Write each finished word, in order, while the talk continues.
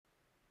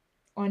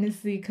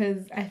honestly,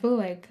 because I feel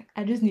like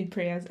I just need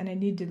prayers and I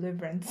need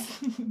deliverance.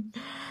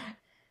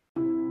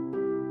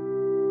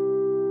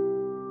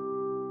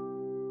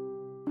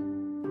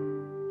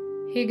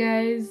 Hey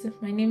guys,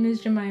 my name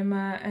is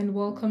Jemima, and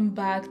welcome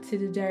back to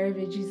the Diary of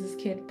a Jesus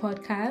Kid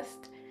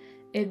podcast.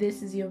 If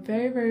this is your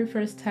very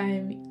first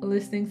time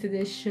listening to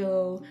this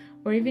show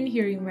or even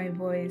hearing my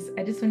voice,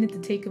 I just wanted to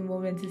take a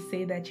moment to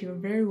say that you're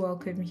very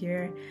welcome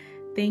here.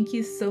 Thank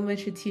you so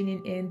much for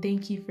tuning in.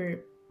 Thank you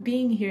for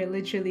being here,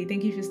 literally.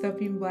 Thank you for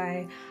stopping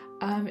by.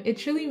 It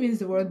truly means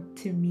the world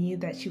to me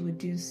that you would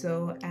do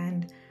so,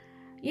 and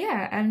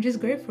yeah, I'm just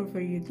grateful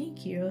for you.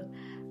 Thank you.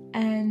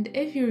 And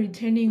if you're a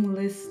returning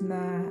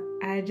listener,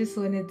 I just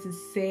wanted to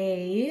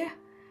say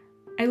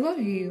I love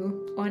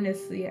you,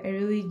 honestly, I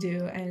really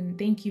do, and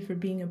thank you for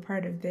being a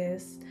part of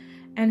this.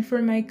 And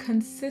for my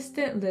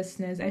consistent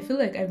listeners, I feel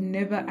like I've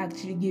never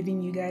actually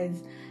given you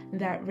guys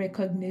that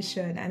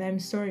recognition, and I'm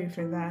sorry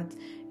for that.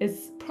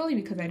 It's probably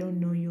because I don't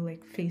know you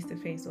like face to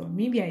face, or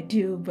maybe I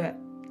do, but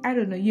I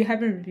don't know, you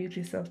haven't revealed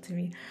yourself to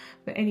me.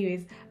 But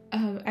anyways,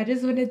 I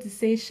just wanted to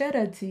say shout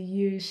out to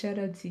you, shout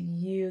out to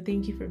you.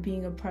 Thank you for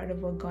being a part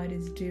of what God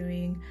is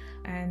doing,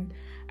 and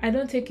I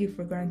don't take you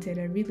for granted.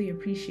 I really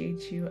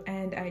appreciate you,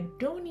 and I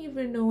don't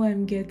even know why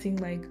I'm getting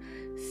like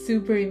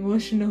super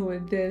emotional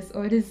with this,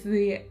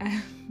 honestly.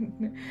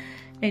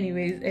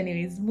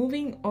 anyways,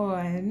 moving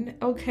on.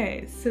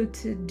 Okay, so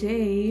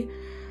today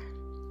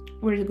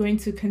we're going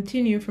to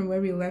continue from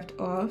where we left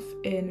off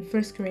in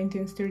 1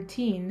 Corinthians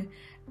 13,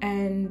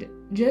 and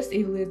just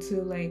a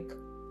little like,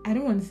 I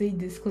don't want to say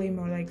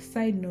disclaimer, like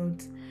side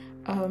note.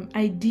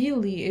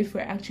 Ideally, if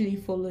we're actually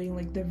following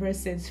like the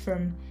verses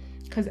from,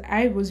 because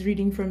I was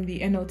reading from the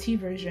NLT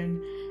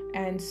version,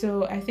 and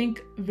so I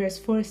think verse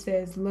 4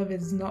 says, "Love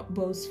is not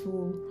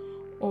boastful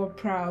or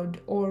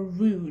proud or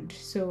rude."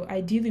 So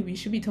ideally, we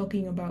should be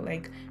talking about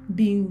like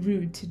being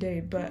rude today,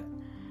 but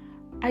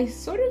I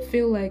sort of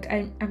feel like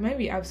I might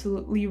be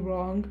absolutely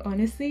wrong,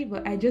 honestly,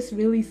 but I just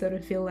really sort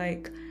of feel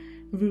like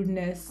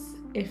rudeness,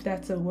 if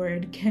that's a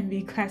word, can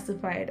be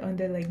classified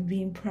under like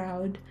being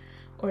proud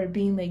or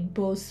being like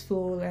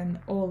boastful and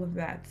all of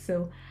that.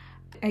 So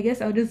I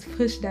guess I'll just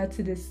push that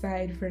to the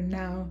side for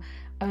now.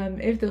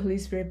 If the Holy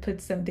Spirit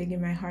puts something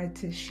in my heart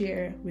to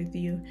share with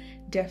you,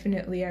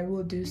 definitely I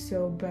will do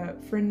so.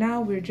 But for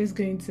now, we're just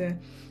going to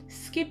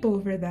skip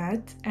over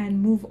that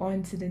and move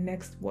on to the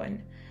next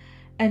one.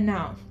 And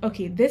now,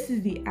 okay, this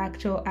is the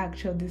actual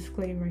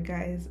disclaimer,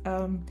 guys.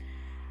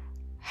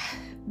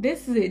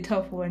 This is a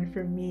tough one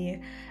for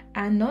me,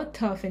 and not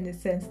tough in the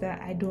sense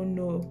that I don't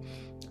know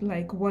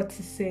like what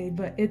to say,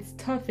 but it's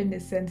tough in the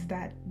sense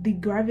that the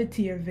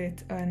gravity of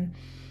it, and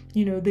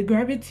the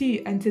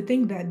gravity, and to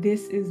think that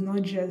this is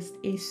not just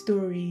a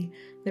story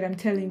that I'm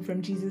telling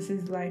from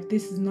Jesus's life.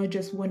 This is not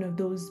just one of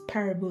those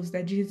parables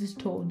that Jesus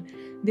told.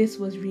 This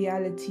was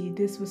reality.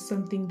 This was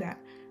something that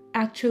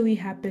actually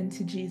happened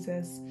to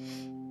Jesus.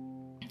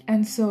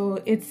 And so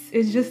it's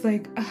just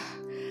like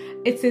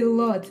it's a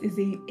lot, it's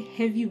a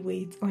heavy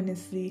weight,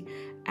 honestly.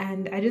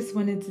 And I just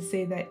wanted to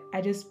say that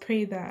I just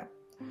pray that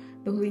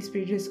the Holy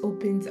Spirit just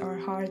opens our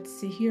hearts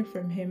to hear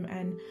from Him.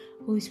 And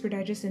Holy Spirit,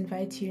 I just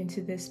invite you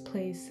into this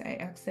place. I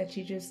ask that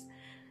you just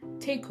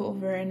take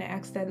over, and I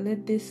ask that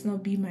let this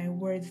not be my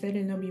words, let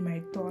it not be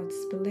my thoughts,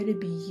 but let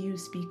it be you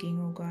speaking,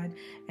 oh God,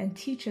 and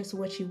teach us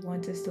what you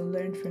want us to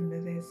learn from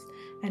this,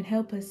 and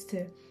help us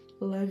to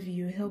love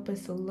you, help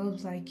us to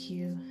love like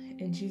you.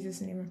 In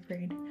Jesus' name I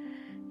prayed.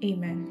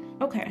 Amen.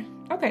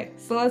 Okay,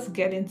 so let's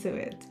get into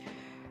it.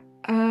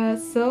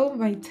 So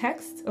my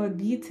text, or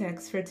the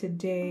text for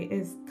today,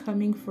 is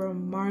coming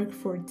from Mark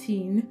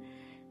 14,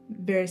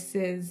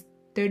 verses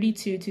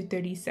 32 to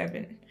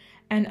 37.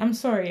 And I'm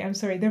sorry,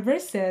 the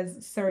verse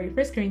says, 1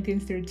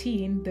 Corinthians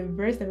 13, the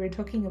verse that we're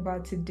talking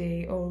about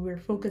today, or we're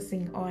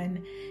focusing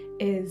on,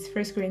 is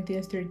 1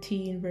 Corinthians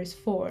 13, verse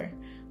 4.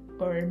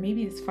 Or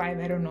maybe it's 5,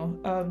 I don't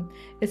know.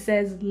 It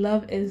says,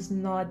 "Love is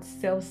not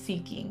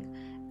self-seeking."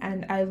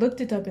 And I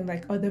looked it up in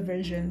like other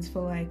versions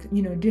for like,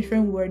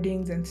 different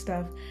wordings and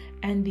stuff.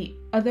 And the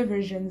other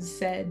versions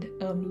said,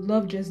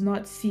 love does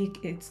not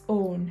seek its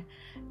own.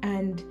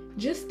 And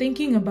just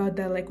thinking about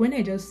that, like when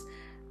I just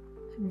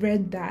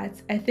read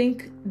that, I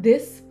think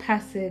this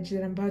passage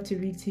that I'm about to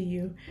read to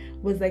you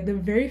was like the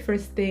very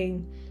first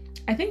thing.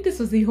 I think this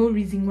was the whole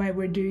reason why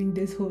we're doing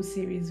this whole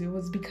series. It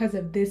was because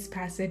of this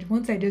passage.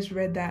 Once I just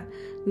read that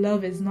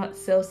love is not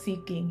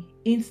self-seeking,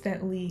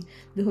 instantly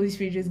the Holy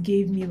Spirit just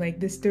gave me like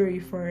the story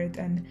for it,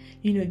 and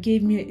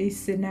gave me a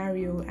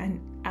scenario,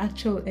 an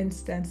actual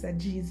instance that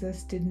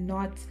Jesus did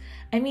not,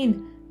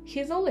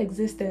 his whole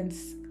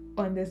existence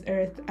on this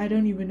earth, I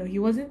don't even know, he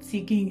wasn't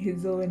seeking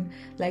his own,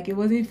 like it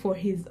wasn't for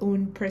his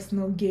own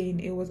personal gain,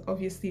 it was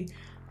obviously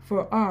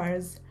for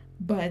ours.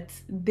 But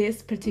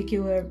this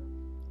particular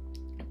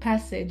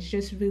passage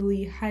just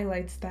really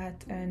highlights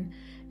that, and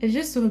it's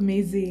just so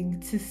amazing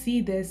to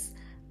see this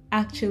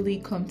actually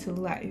come to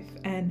life.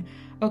 And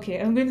okay,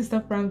 I'm going to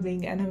stop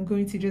rambling and I'm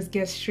going to just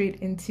get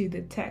straight into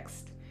the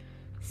text.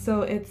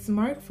 So it's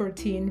Mark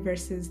 14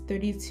 verses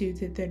 32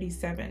 to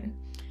 37.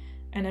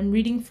 And I'm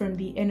reading from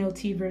the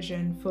NLT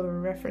version for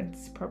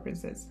reference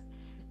purposes.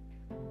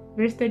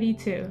 Verse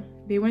 32,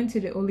 they went to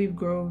the olive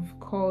grove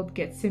called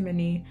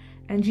Gethsemane,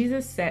 and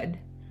Jesus said,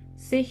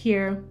 "Stay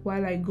here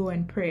while I go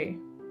and pray."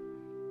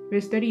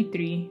 Verse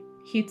 33,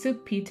 he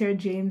took Peter,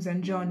 James,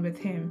 and John with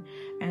him.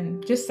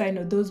 And just side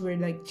note, those were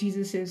like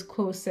Jesus's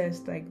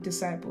closest like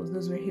disciples.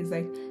 Those were his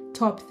like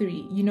top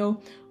 3. You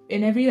know,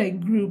 in every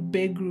like group,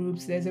 big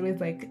groups, there's always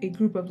like a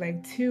group of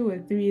like 2 or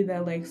 3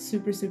 that are like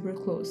super, super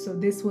close. So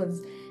this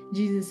was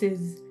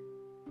Jesus's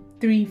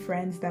 3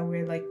 friends that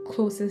were like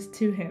closest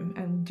to him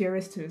and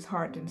dearest to his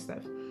heart and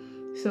stuff.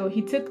 So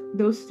he took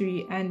those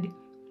 3, and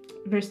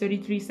verse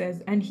 33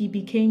 says, and he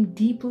became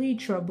deeply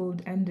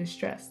troubled and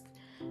distressed.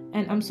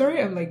 And I'm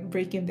sorry I'm like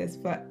breaking this,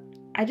 but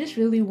I just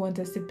really want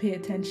us to pay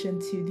attention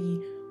to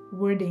the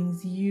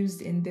wordings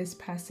used in this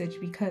passage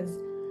because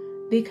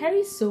they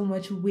carry so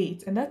much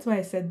weight. And that's why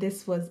I said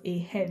this was a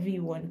heavy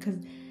one, because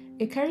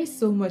it carries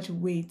so much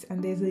weight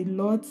and there's a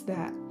lot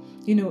that,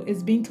 you know,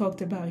 is being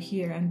talked about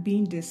here and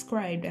being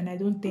described. And I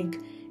don't think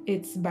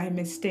it's by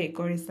mistake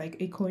or it's like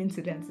a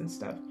coincidence and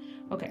stuff.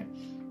 Okay,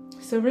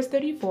 so verse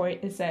 34,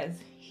 it says,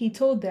 he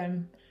told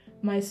them,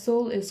 "My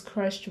soul is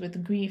crushed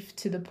with grief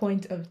to the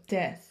point of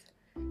death.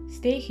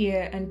 Stay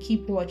here and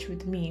keep watch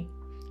with me."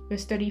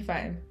 Verse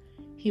 35,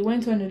 he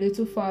went on a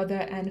little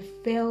farther and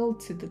fell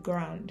to the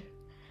ground.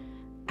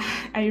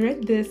 I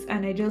read this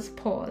and I just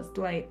paused.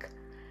 Like,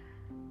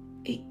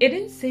 it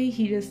didn't say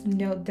he just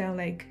knelt down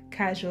like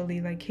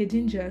casually. Like, he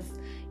didn't just,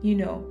 you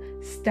know,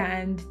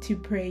 stand to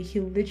pray.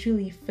 He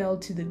literally fell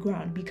to the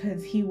ground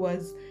because he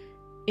was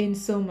in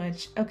so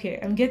much. Okay,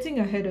 I'm getting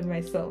ahead of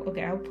myself.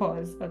 Okay, I'll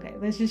pause. Okay,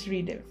 let's just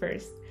read it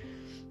first.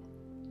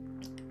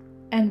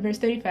 And verse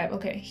 35,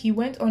 okay, he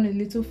went on a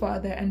little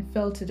farther and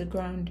fell to the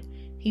ground.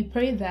 He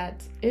prayed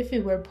that, if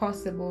it were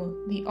possible,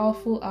 the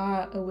awful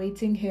hour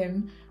awaiting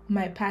him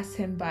might pass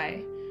him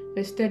by.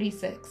 Verse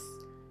 36,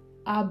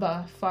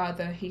 Abba,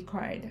 Father, he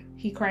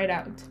cried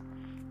out,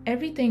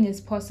 everything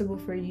is possible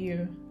for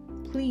you.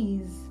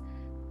 Please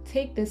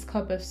take this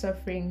cup of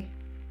suffering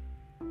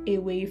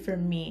away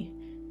from me.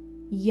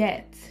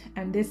 Yet,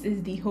 and this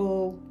is the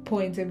whole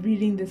point of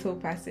reading this whole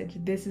passage,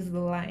 this is the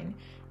line,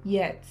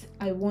 yet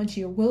I want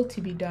your will to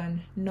be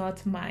done,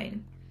 not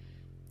mine.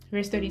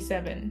 Verse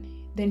 37,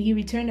 then he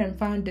returned and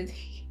found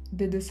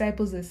the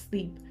disciples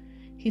asleep.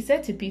 He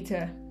said to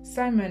Peter,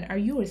 "Simon, are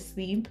you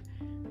asleep?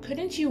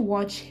 Couldn't you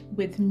watch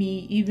with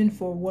me even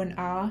for 1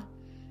 hour?"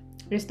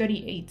 Verse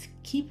 38,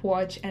 keep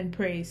watch and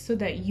pray so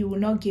that you will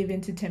not give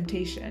in to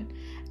temptation.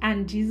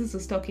 And Jesus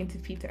was talking to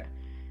Peter.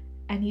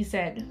 And he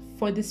said,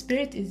 for the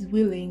spirit is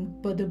willing,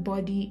 but the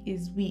body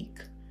is weak.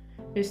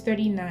 Verse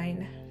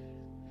 39,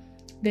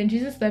 then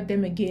Jesus left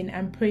them again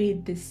and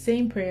prayed the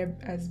same prayer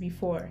as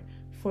before.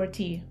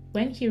 40,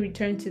 when he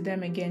returned to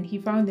them again, he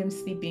found them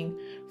sleeping,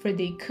 for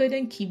they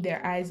couldn't keep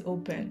their eyes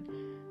open,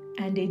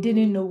 and they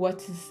didn't know what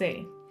to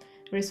say.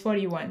 Verse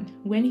 41,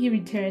 when he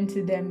returned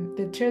to them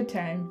the 3rd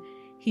time,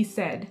 he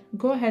said,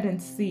 go ahead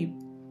and sleep,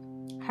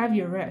 have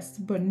your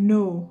rest. But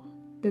no,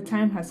 the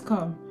time has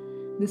come.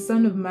 The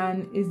Son of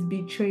Man is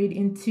betrayed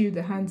into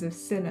the hands of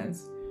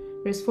sinners.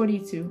 Verse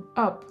 42,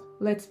 up,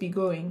 let's be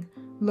going.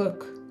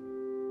 Look,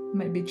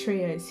 my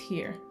betrayer is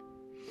here.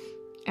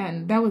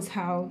 And that was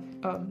how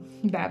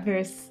that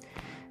verse,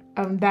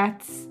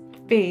 that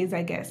phase,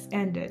 I guess,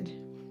 ended.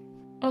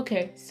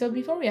 Okay, so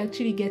before we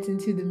actually get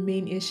into the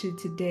main issue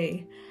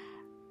today,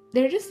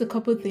 there are just a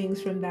couple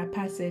things from that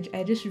passage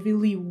I just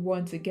really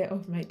want to get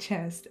off my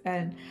chest,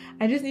 and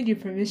I just need your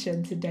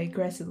permission to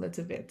digress a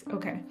little bit.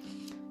 Okay,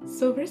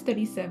 so verse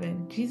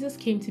 37, Jesus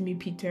came to me,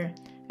 Peter,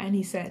 and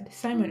he said,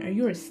 Simon, are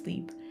you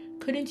asleep?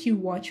 Couldn't you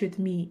watch with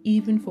me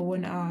even for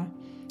 1 hour?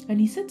 And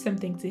he said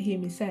something to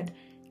him. He said,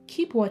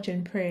 keep watch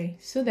and pray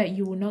so that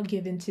you will not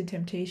give in to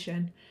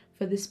temptation,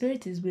 for the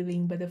spirit is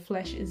willing, but the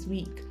flesh is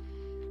weak.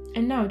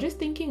 And now, just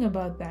thinking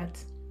about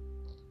that,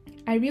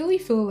 I really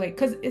feel like,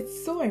 because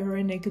it's so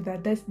ironic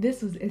that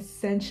this was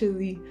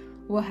essentially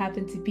what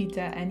happened to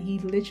Peter, and he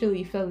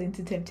literally fell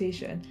into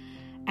temptation,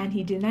 and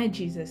he denied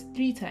Jesus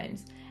 3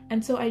 times.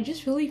 And so I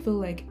just really feel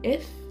like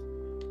if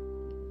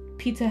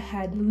Peter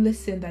had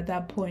listened at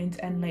that point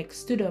and like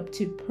stood up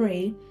to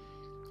pray,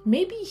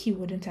 maybe he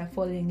wouldn't have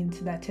fallen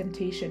into that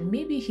temptation.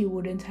 Maybe he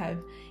wouldn't have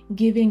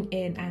given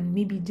in and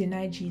maybe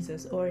denied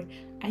Jesus, or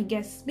I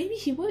guess maybe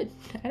he would.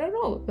 I don't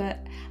know,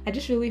 but I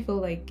just really feel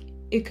like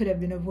it could have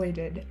been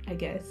avoided, I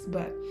guess,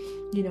 but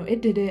you know,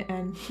 it didn't,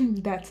 and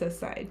that's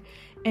aside.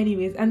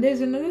 Anyways, and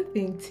there's another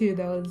thing too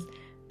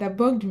that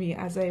bugged me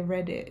as I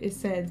read it. It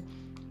says,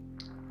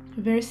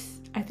 verse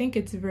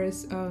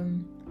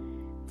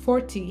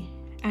 40,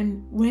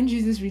 and when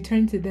Jesus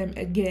returned to them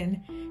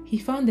again, he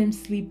found them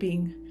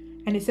sleeping.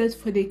 And it says,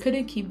 for they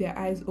couldn't keep their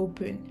eyes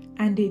open,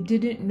 and they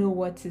didn't know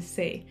what to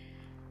say.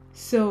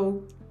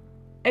 So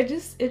I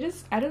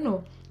don't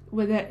know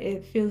whether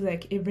it feels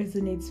like it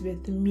resonates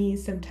with me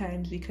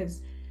sometimes,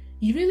 because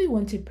you really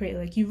want to pray,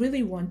 like you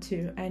really want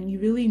to, and you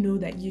really know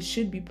that you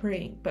should be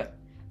praying, but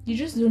you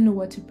just don't know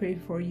what to pray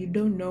for. You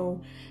don't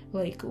know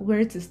like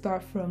where to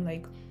start from.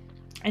 Like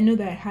I know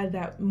that I had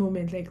that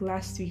moment like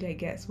last week, I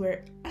guess,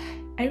 where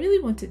I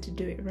really wanted to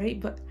do it, right?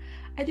 But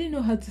I didn't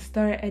know how to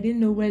start. I didn't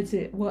know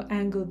what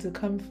angle to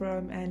come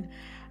from. And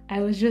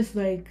I was just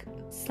like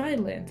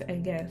silent, I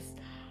guess.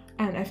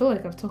 And I feel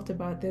like I've talked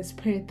about this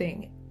prayer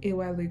thing a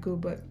while ago,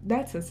 but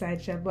that's a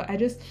side chat. But I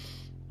just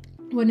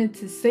wanted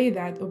to say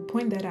that or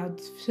point that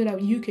out so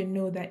that you can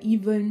know that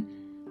even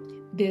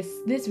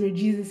this were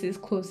Jesus's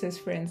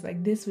closest friends,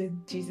 like this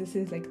with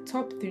Jesus's like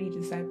top 3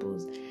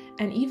 disciples,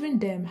 and even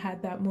them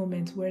had that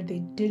moment where they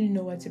didn't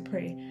know what to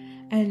pray.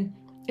 And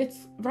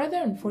it's rather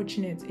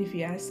unfortunate if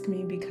you ask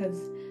me, because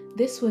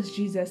this was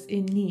Jesus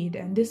in need,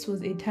 and this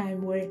was a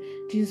time where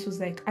Jesus was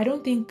like, I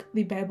don't think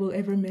the Bible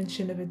ever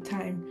mentioned of a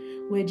time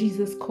where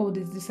Jesus called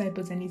his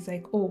disciples and he's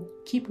like, oh,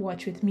 keep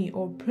watch with me,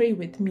 or pray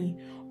with me,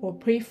 or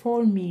pray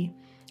for me.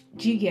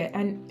 Do you get?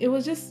 And it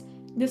was just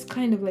this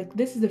kind of like,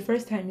 this is the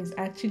first time he's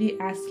actually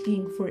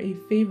asking for a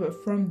favor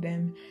from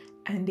them,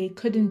 and they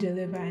couldn't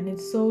deliver. And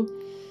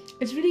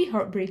it's really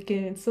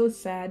heartbreaking. It's so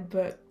sad.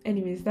 But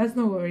anyways, that's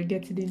not what we're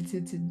getting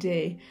into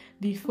today.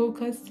 The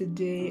focus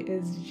today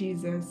is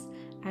Jesus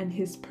and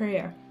his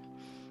prayer.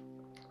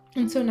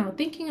 And so now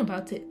thinking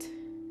about it,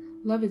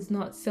 love is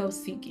not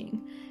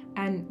self-seeking.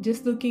 And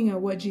just looking at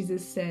what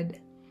Jesus said,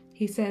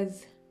 he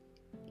says,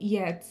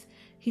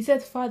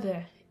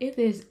 Father, if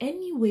there's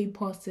any way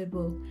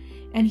possible.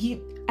 And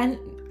I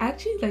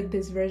actually like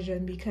this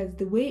version, because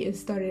the way it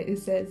started, it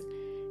says,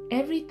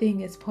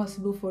 everything is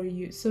possible for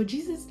you. So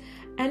Jesus,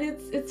 and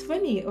it's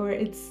funny, or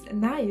it's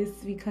nice,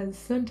 because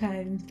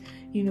sometimes,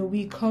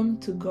 we come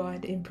to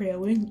God in prayer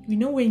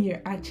when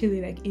you're actually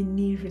like in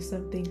need for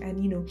something,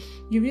 and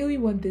you really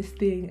want this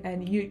thing,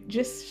 and you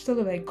just sort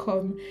of like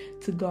come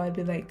to God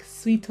with like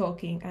sweet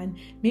talking. And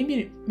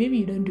maybe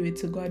you don't do it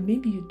to God,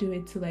 maybe you do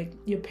it to like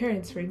your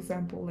parents, for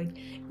example. Like,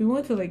 we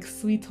want to like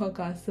sweet talk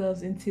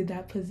ourselves into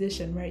that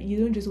position, right? You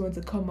don't just want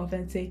to come up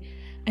and say,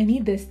 I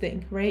need this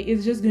thing, right?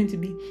 It's just going to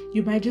be,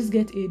 you might just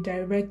get a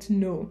direct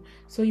no.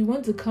 So you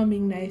want to come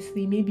in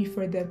nicely. Maybe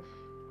for the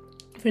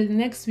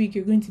next week,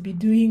 you're going to be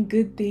doing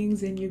good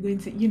things, and you're going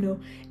to,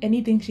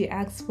 anything she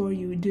asks for,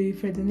 you do it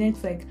for the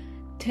next like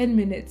 10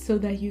 minutes, so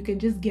that you can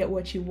just get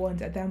what you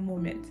want at that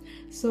moment.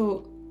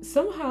 So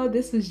somehow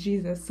this was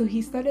Jesus. So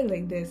he started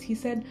like this. He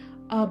said,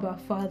 Abba,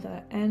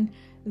 Father. And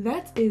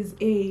that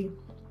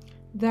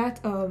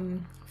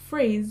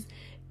phrase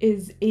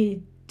is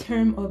a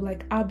term of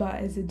like, Abba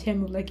is a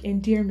term of like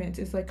endearment.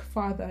 It's like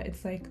father.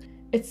 It's like,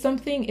 it's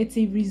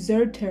a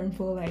reserved term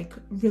for like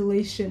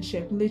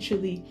relationship,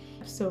 literally.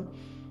 So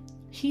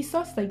he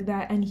starts like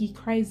that, and he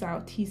cries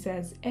out. He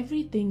says,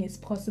 everything is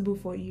possible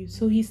for you.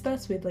 So he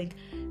starts with like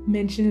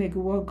mentioning like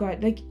what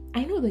God, like,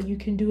 I know that you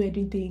can do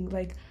anything.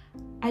 Like,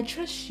 I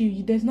trust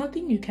you. There's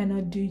nothing you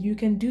cannot do. You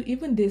can do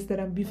even this,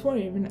 that before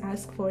I even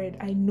ask for it,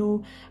 I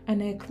know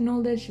and I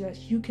acknowledge that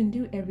you can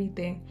do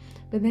everything.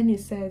 But then he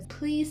says,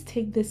 please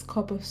take this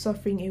cup of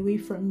suffering away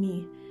from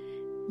me.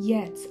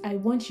 Yet I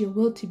want your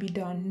will to be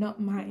done,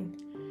 not mine.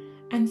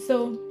 And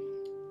so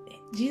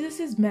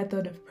Jesus's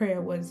method of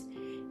prayer was,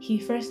 he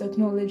first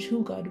acknowledged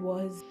who God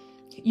was.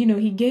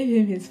 He gave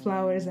him his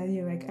flowers, and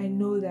you're like, I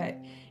know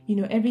that,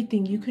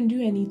 everything, you can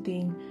do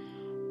anything,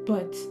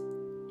 but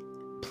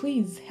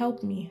please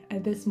help me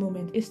at this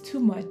moment. It's too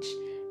much.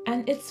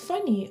 And it's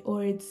funny,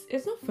 or it's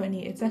not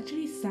funny, it's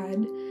actually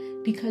sad,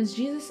 because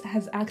Jesus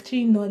has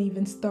actually not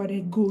even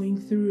started going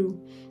through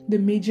the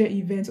major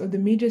events or the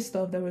major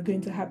stuff that were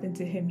going to happen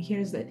to him.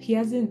 Here's that he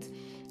hasn't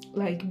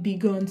like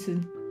begun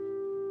to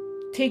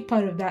take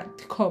part of that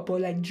cup, or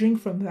like drink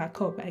from that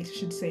cup, I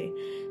should say.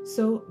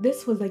 So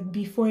this was like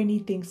before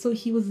anything. So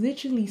he was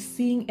literally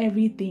seeing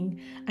everything,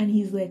 and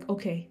he's like,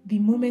 okay, the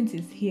moment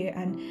is here.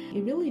 And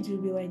it really do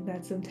be like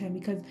that sometimes,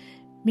 because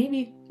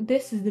maybe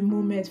this is the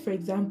moment. For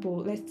example,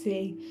 let's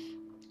say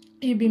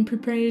you've been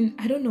preparing,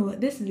 I don't know,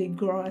 this is a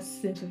gross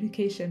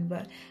simplification,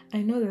 but I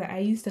know that I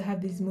used to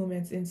have these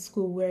moments in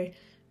school where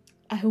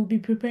I will be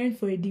preparing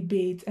for a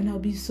debate and I'll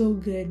be so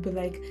good, but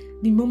like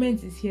the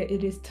moment is here,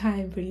 it is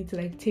time for you to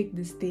like take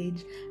the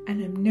stage,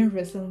 and I'm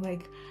nervous. I'm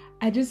like,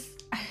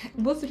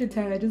 most of the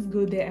time I just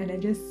go there and I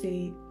just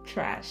say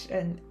trash,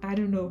 and I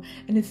don't know,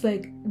 and it's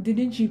like,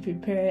 didn't you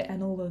prepare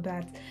and all of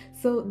that.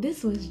 So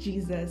this was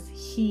Jesus.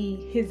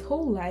 His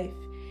whole life,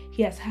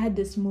 he has had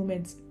this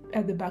moment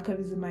at the back of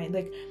his mind.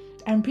 Like,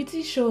 I'm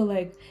pretty sure,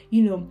 like,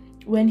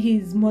 when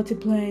he's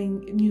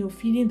multiplying,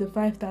 feeding the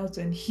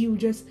 5,000, he'll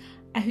just,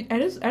 I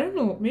don't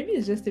know, maybe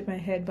it's just in my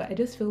head, but I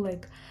just feel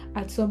like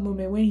at some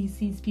moment when he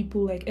sees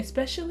people, like,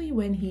 especially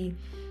when he,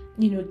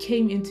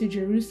 came into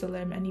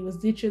Jerusalem, and he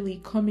was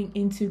literally coming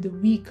into the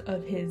week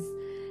of his,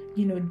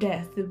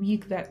 death, the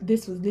week that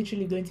this was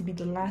literally going to be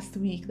the last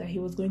week that he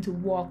was going to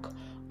walk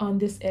on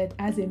this earth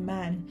as a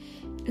man.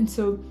 And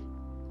so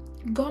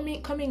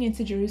coming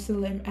into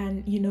Jerusalem,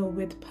 and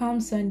with Palm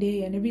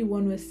Sunday, and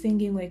everyone was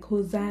singing like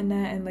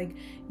Hosanna and like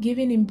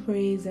giving him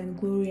praise and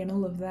glory and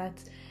all of that.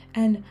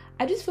 And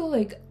I just feel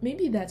like,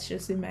 maybe that's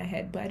just in my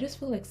head, but I just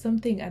feel like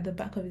something at the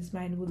back of his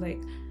mind was like,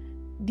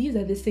 these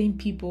are the same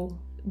people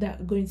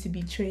that are going to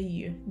betray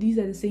you. These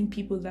are the same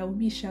people that will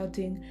be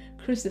shouting,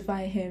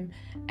 crucify him.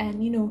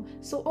 And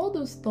so all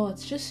those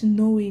thoughts, just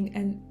knowing,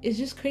 and it's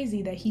just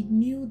crazy that he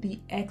knew the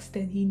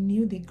extent, he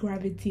knew the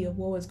gravity of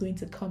what was going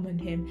to come on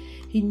him.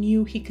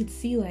 He could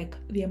see like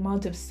the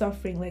amount of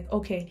suffering. Like,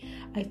 okay,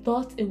 I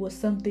thought it was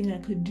something I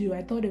could do,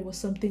 I thought it was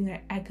something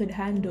I could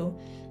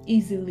handle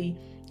easily,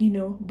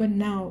 but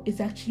now it's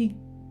actually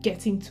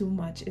getting too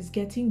much.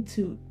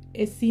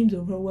 It seems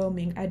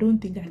overwhelming. I don't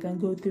think I can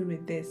go through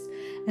with this.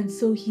 And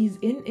so he's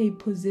in a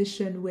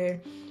position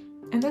where,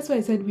 and that's why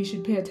I said we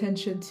should pay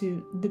attention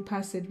to the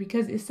passage,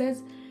 because it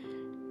says,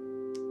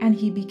 and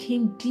he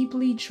became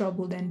deeply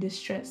troubled and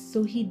distressed,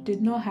 so he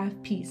did not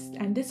have peace.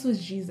 And this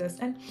was Jesus.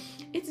 And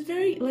it's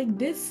very, like,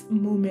 this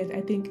moment,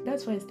 I think,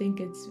 that's why I think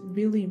it's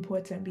really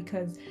important,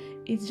 because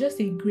it's just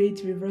a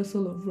great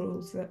reversal of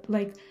roles.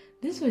 Like,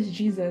 this was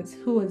Jesus,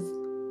 who was,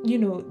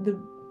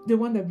 the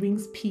one that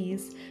brings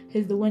peace.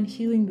 He's the one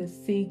healing the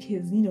sick.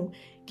 He's,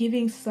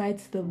 giving sight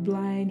to the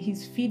blind.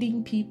 He's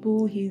feeding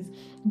people. He's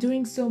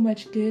doing so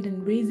much good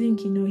and raising,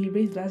 he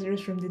raised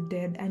Lazarus from the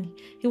dead. And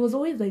he was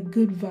always like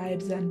good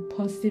vibes and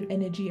positive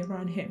energy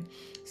around him.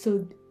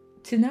 So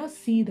to now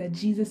see that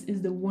Jesus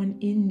is the one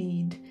in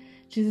need,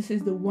 Jesus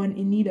is the one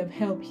in need of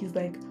help, he's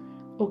like,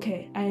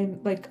 okay, I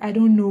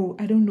don't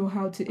know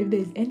how to, if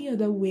there's any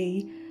other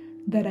way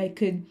that I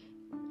could,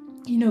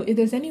 if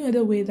there's any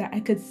other way that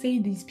I could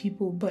save these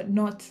people, but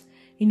not,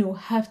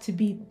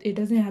 it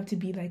doesn't have to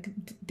be like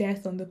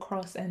death on the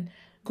cross and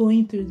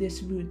going through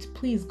this route.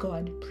 Please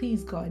God,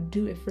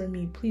 do it for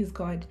me. Please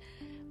God,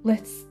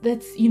 let's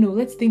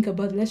think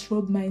about it. Let's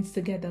rub minds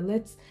together.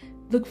 Let's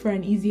look for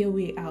an easier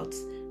way out.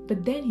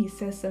 But then he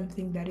says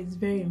something that is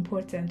very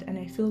important, and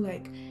I feel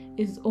like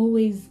is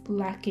always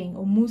lacking,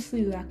 or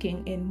mostly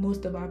lacking, in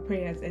most of our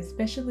prayers,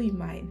 especially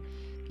mine.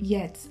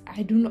 Yet,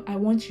 I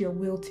want your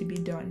will to be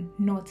done,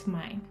 not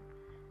mine.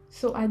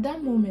 So at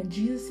that moment,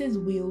 Jesus'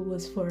 will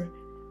was for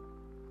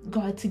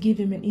God to give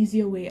him an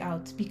easier way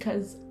out,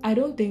 because I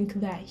don't think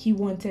that he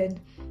wanted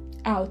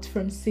out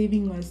from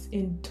saving us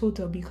in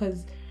total,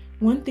 because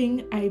one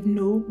thing I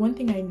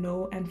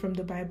know and from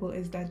the Bible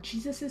is that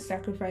Jesus'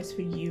 sacrifice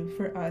for you,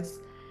 for us,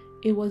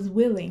 it was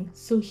willing.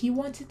 So he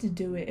wanted to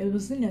do it. It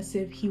wasn't as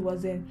if he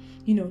wasn't,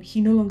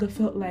 he no longer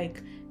felt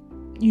like,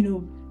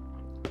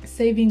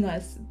 saving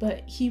us,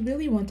 but he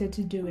really wanted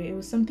to do it. It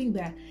was something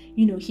that,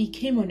 he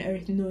came on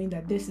earth knowing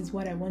that this is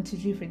what I want to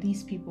do for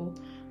these people.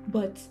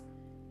 But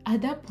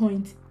at that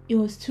point, it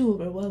was too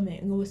overwhelming.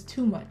 It was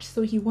too much.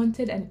 So he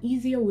wanted an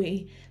easier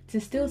way to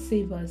still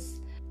save us.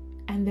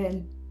 And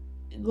then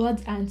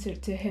God's answer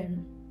to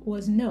him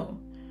was no.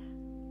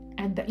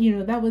 And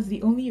that was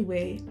the only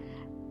way.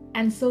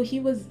 And so he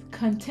was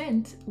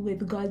content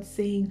with God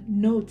saying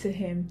no to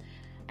him.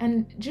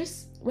 And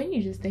just when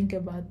you just think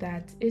about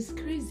that, it's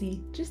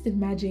crazy. Just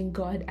imagine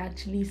God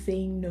actually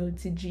saying no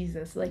to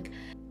Jesus. Like,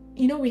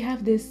 we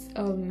have this,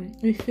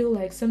 we feel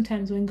like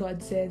sometimes when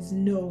God says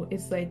no,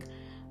 it's like,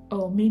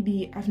 oh,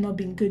 maybe I've not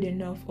been good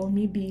enough, or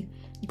maybe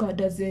God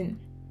doesn't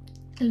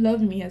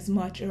love me as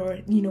much, or,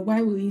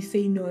 why will he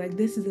say no? Like,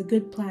 this is a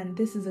good plan.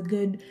 This is a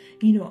good,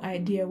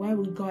 idea. Why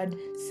would God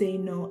say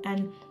no?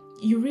 And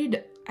you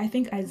read, I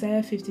think,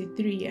 Isaiah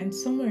 53, and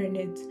somewhere in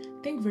it,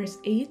 I think verse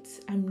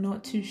 8, I'm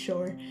not too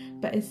sure,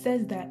 but it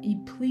says that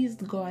it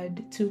pleased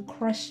God to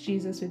crush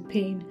Jesus with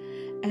pain.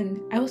 And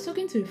I was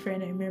talking to a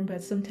friend, I remember,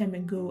 some time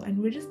ago, and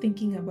we're just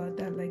thinking about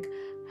that, like,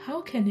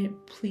 how can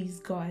it please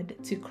God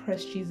to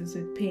crush Jesus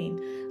with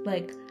pain?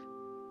 Like,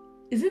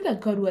 is it that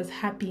God was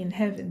happy in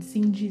heaven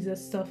seeing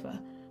Jesus suffer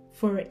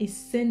for a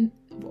sin,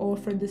 or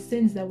for the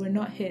sins that were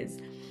not his?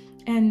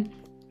 And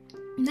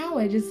now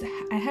I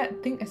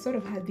think I sort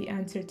of had the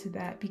answer to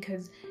that,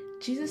 because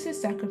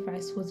Jesus'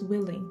 sacrifice was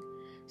willing.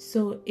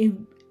 So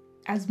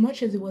as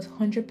much as it was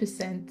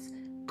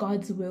 100%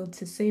 God's will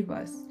to save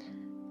us,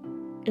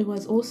 it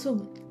was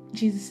also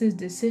Jesus'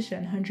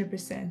 decision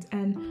 100%.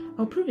 And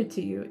I'll prove it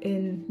to you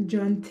in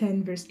John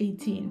 10 verse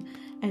 18.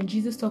 And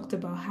Jesus talked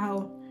about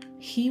how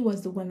he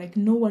was the one, like,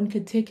 no one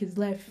could take his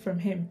life from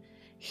him.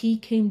 He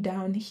came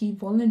down, he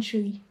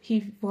voluntarily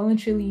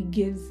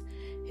gives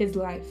his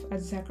life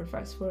as a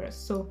sacrifice for us.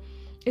 So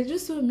it's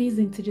just so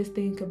amazing to just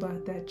think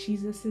about that.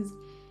 Jesus's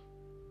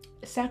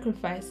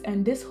sacrifice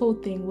and this whole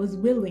thing was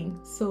willing.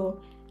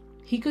 So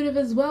he could have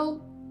as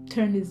well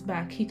turned his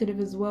back. He could have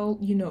as well,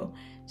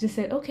 just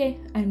said, okay,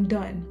 I'm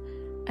done.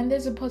 And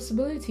there's a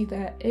possibility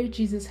that if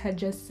Jesus had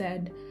just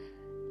said,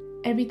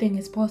 everything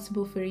is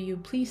possible for you,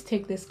 please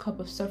take this cup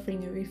of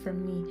suffering away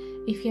from me,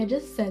 if he had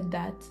just said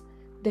that,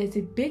 there's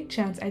a big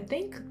chance, I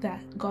think,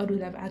 that God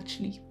would have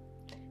actually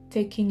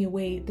taken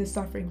away the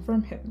suffering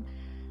from him.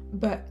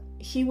 But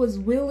he was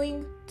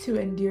willing to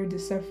endure the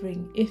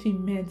suffering if it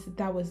meant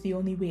that was the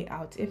only way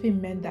out, if it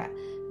meant that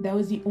that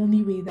was the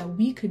only way that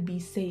we could be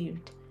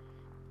saved.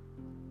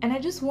 And I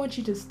just want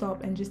you to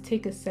stop and just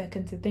take a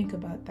second to think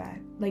about that.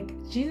 Like,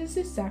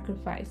 Jesus'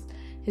 sacrifice,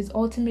 his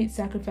ultimate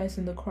sacrifice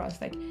on the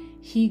cross, like,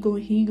 he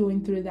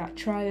going through that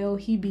trial,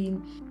 he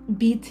being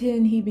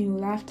beaten, he being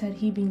laughed at,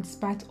 he being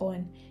spat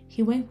on.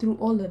 He went through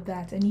all of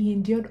that, and he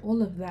endured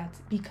all of that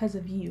because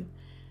of you.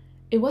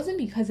 It wasn't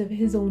because of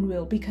his own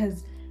will,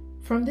 because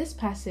from this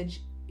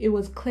passage, it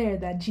was clear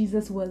that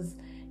Jesus was,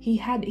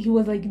 he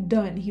was like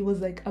done. He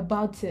was like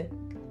about to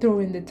throw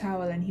in the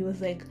towel, and he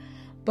was like,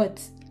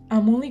 but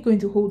I'm only going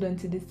to hold on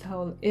to this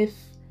towel if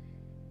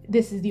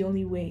this is the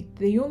only way.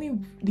 The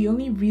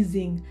only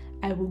reason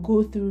I will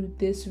go through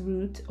this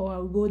route, or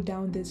I'll go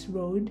down this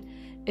road,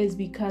 is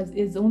because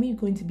it's only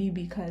going to be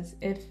because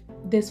if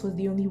this was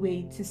the only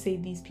way to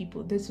save these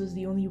people, this was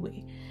the only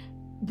way.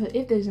 But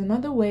if there's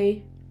another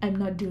way, I'm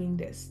not doing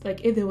this.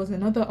 Like, if there was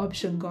another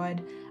option,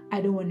 God,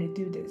 I don't want to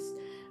do this.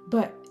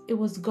 But it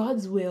was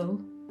God's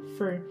will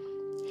for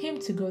him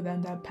to go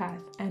down that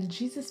path, and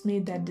Jesus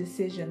made that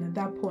decision at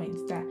that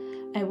point that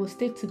I will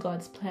stick to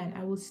God's plan,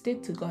 I will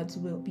stick to God's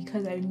will,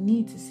 because I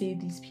need to save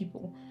these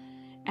people.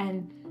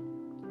 And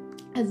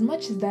as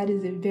much as that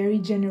is a very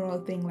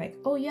general thing, like,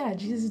 oh yeah,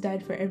 Jesus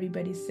died for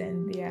everybody's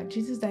sin, yeah,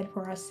 Jesus died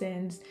for our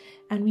sins,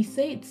 and we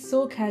say it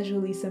so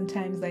casually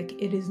sometimes, like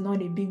it is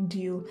not a big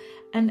deal.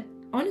 And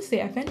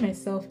honestly, I find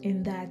myself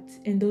in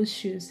those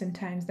shoes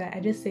sometimes, that I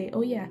just say,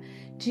 oh yeah,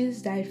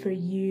 Jesus died for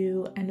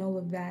you and all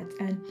of that.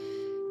 And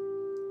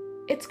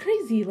it's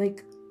crazy.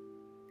 Like,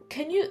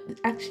 can you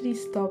actually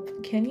stop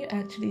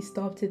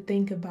to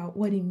think about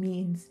what it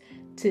means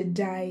to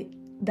die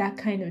that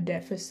kind of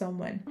death for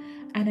someone?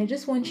 And I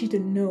just want you to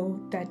know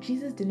that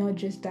Jesus did not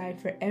just die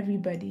for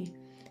everybody.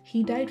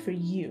 He died for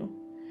you.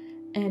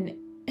 And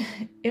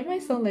it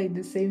might sound like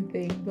the same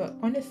thing, but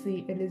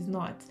honestly, it is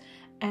not.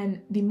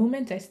 And the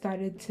moment I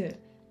started to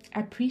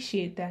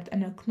appreciate that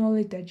and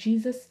acknowledge that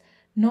Jesus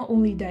not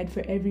only died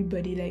for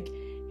everybody, like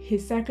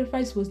his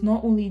sacrifice was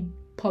not only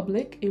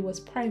public, it was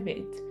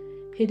private.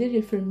 He did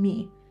it for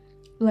me.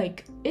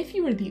 Like, if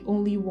you were the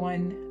only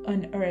one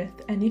on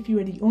earth, and if you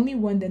were the only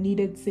one that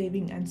needed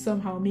saving, and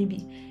somehow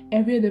maybe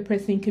every other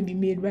person can be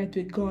made right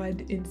with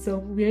God in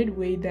some weird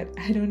way that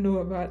I don't know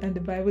about and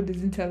the Bible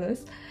doesn't tell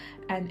us,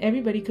 and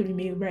everybody could be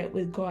made right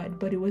with God,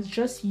 but it was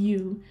just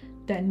you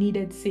that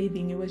needed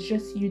saving. It was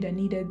just you that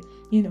needed,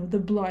 the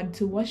blood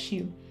to wash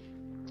you.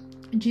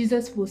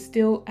 Jesus was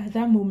still at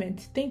that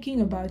moment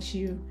thinking about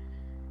you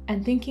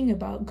and thinking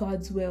about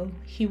God's will.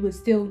 He would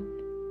still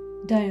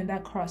die on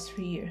that cross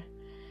for you.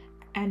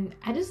 And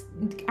I'm just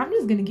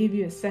going to give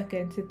you a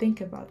second to think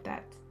about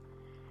that.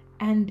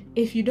 And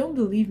if you don't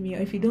believe me, or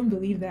if you don't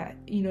believe that,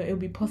 it'll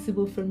be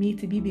possible for me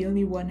to be the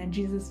only one and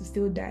Jesus will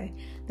still die,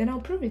 then I'll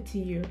prove it to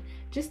you.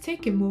 Just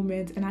take a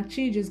moment and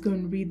actually just go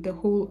and read the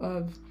whole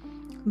of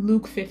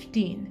Luke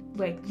 15.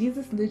 Like,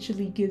 Jesus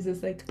literally gives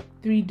us like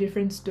 3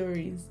 different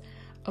stories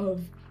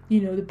of,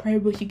 the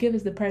parable. He gave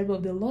us the parable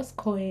of the lost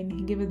coin.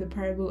 He gave us the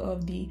parable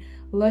of the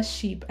lost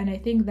sheep. And I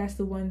think that's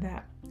the one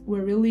that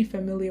we're really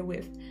familiar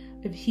with,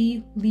 of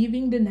he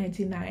leaving the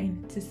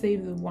 99 to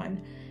save the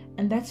one.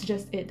 And that's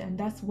just it. And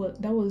that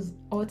was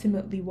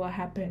ultimately what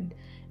happened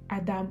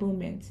at that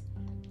moment.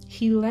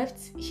 He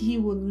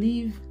will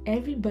leave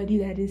everybody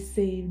that is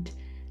saved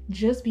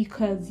just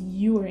because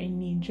you are in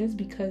need, just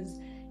because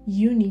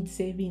you need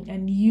saving,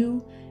 and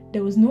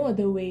there was no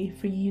other way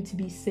for you to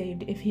be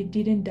saved if he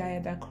didn't die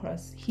at that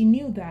cross. He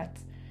knew that,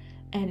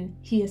 and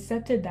he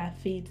accepted that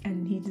fate,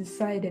 and he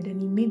decided, and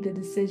he made the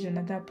decision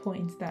at that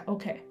point that,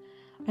 okay,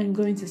 I'm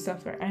going to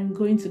suffer, I'm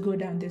going to go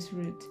down this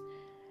route.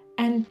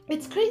 And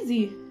it's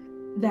crazy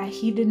that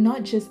he did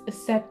not just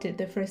accept it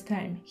the first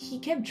time. He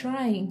kept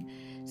trying.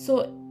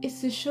 So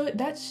it's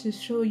to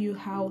show you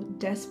how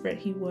desperate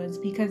he was,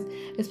 because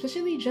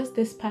especially just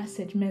this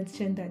passage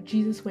mentioned that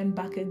Jesus went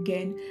back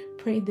again,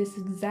 prayed this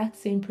exact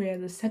same prayer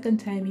the second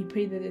time, he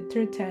prayed it the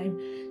third time.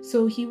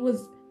 So he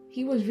was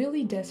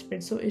really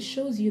desperate. So it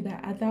shows you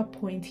that at that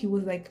point he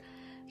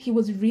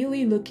was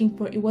really looking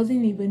for, he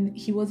wasn't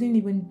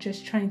even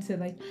just trying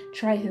to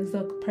try his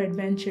luck per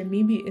adventure.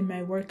 Maybe it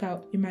might work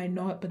out, it might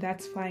not, but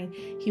that's fine.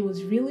 He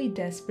was really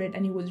desperate,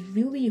 and he was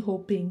really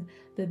hoping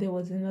that there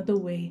was another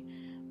way.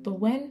 But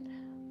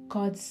when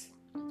God's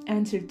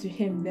answer to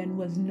him then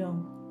was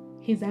no,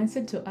 his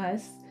answer to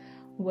us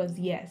was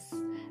yes.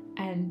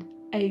 And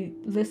I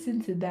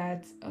listened to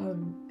that,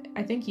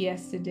 I think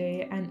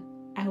yesterday, and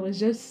I was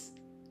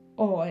just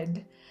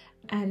awed.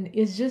 And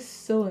it's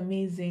just so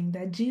amazing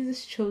that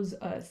Jesus chose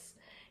us.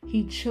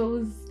 He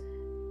chose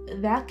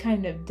that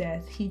kind of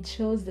death. He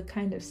chose the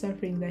kind of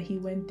suffering that he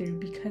went through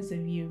because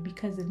of you,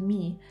 because of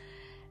me.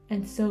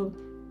 And so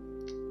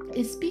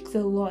it speaks a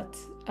lot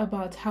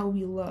about how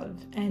we love.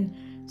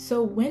 And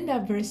so when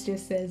that verse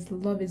just says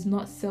love is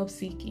not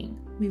self-seeking,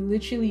 we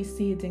literally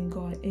see it in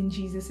God, in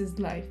Jesus's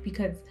life.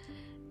 Because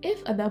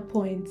if at that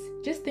point,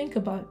 just think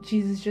about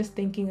Jesus just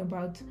thinking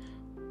about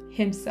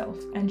himself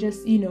and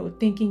just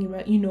thinking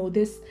about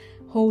this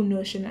whole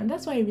notion. And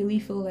that's why I really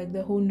feel like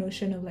the whole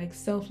notion of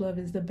self-love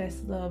is the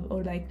best love,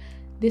 or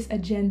this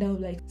agenda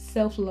of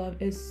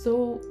self-love is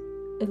so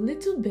a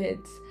little bit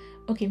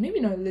okay, maybe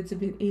not a little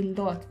bit, a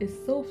lot, is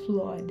so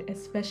flawed,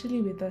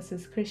 especially with us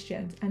as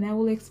Christians. And I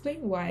will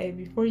explain why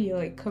before you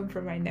like come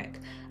for my neck.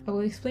 I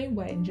will explain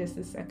why in just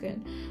a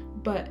second.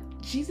 But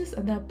Jesus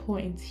at that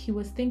point, he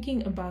was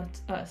thinking about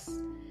us.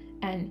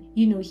 And,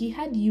 he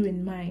had you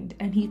in mind.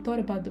 And he thought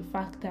about the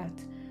fact that,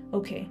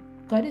 okay,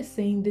 God is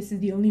saying this is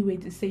the only way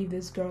to save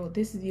this girl.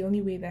 This is the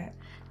only way that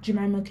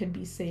Jemima could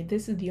be saved.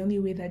 This is the only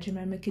way that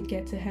Jemima could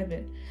get to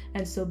heaven.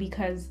 And so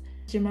because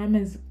Jemima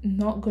is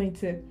not going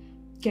to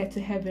get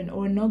to heaven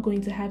or not going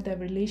to have that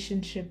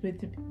relationship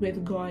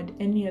with God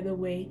any other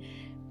way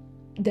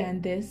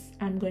than this,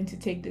 I'm going to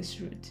take this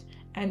route.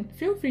 And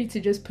feel free to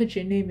just put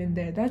your name in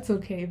there. That's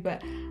okay.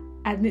 But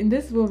in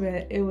this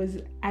moment,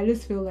 I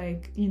just feel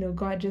like,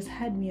 God just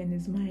had me in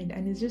his mind.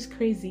 And it's just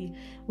crazy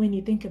when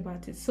you think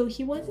about it. So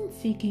he wasn't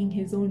seeking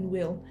his own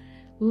will.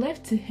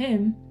 Left to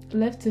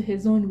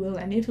his own will.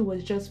 And if it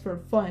was just for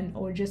fun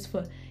or just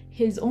for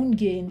his own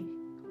gain,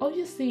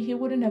 obviously he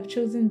wouldn't have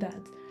chosen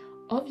that.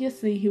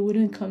 Obviously he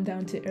wouldn't come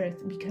down to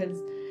earth, because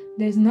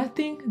there's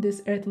nothing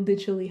this earth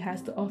literally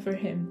has to offer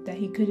him that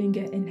he couldn't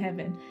get in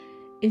heaven.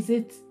 Is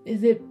it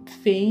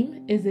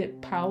fame? Is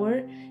it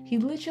power? He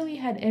literally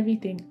had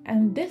everything.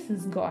 And this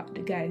is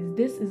God, guys.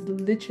 This is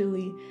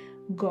literally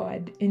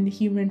God in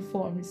human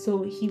form.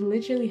 So he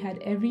literally had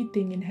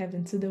everything in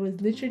heaven. So there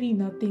was literally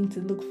nothing to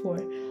look for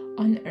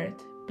on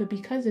earth. But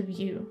because of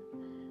you,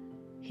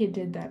 he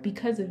did that.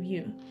 Because of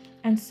you.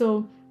 And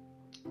so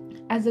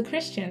as a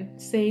Christian,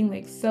 saying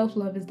like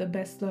self-love is the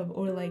best love,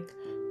 or like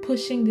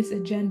pushing this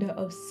agenda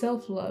of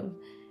self-love,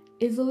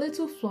 is a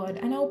little flawed.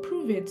 And I'll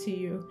prove it to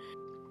you.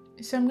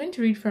 So I'm going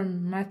to read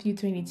from Matthew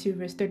 22,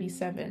 verse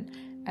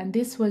 37. And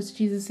this was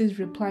Jesus'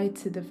 reply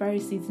to the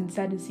Pharisees and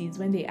Sadducees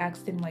when they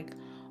asked him, like,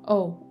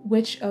 oh,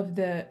 which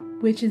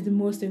is the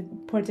most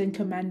important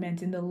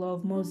commandment in the law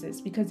of Moses?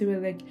 Because they were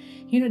like,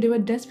 they were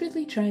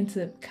desperately trying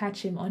to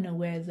catch him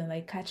unawares and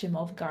like catch him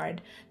off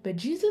guard. But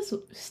Jesus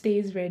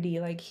stays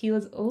ready. Like, he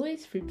was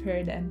always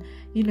prepared. And,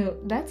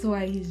 that's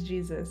why he's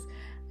Jesus,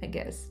 I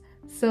guess.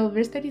 So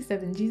verse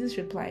 37, Jesus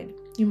replied,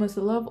 you must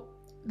love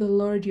the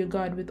Lord your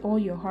God with all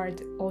your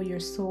heart, all your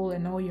soul,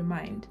 and all your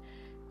mind.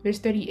 Verse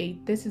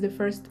 38, this is the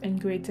first and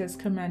greatest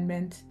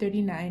commandment.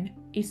 39,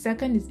 a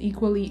second is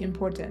equally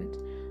important.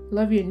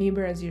 Love your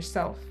neighbor as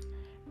yourself.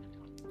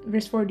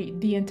 Verse 40,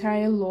 the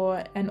entire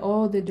law and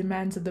all the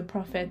demands of the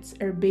prophets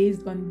are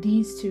based on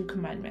these two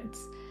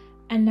commandments.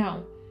 And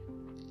now,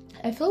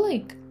 I feel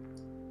like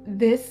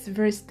this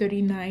verse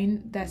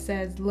 39 that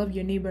says love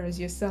your neighbor as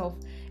yourself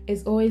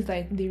is always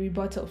like the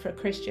rebuttal for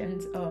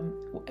Christians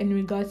in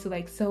regards to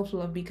like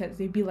self-love, because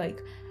they'd be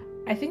like,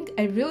 I think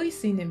I've really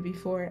seen it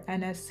before,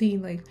 and I've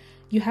seen like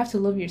you have to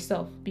love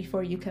yourself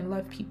before you can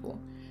love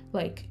people.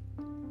 Like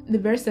the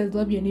verse says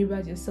love your neighbor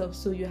as yourself,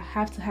 so you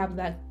have to have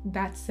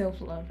that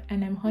self-love,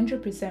 and I'm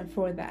 100%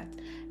 for that.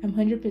 I'm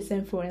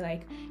 100% for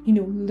like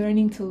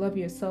learning to love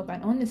yourself.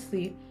 And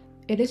honestly,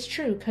 it is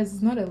true, because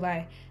it's not a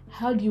lie.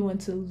 How do you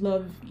want to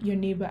love your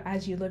neighbor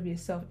as you love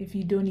yourself if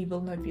you don't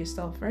even love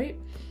yourself, right?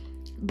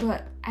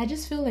 But I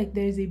just feel like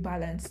there's a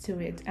balance to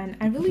it, and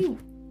I really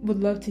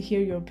would love to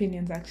hear your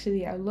opinions.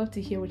 Actually, I would love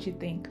to hear what you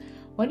think.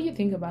 What do you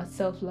think about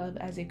self-love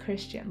as a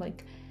Christian?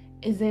 Like,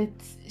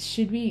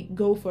 should we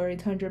go for it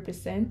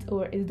 100%,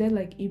 or is there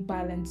like a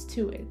balance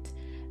to it?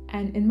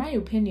 And in my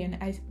opinion,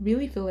 I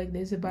really feel like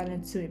there's a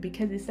balance to it,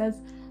 because it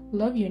says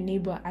love your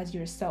neighbor as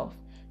yourself.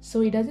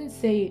 So it doesn't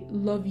say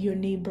love your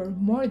neighbor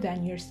more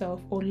than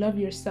yourself, or love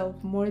yourself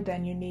more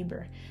than your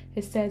neighbor.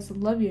 It says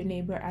love your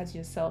neighbor as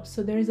yourself.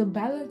 So there is a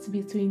balance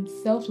between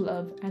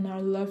self-love and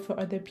our love for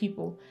other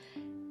people.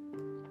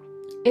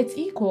 It's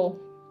equal.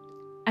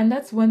 And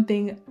that's one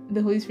thing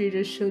the Holy Spirit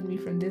just showed me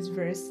from this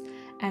verse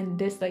and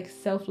this like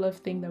self-love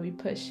thing that we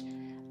push.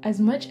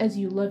 As much as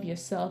you love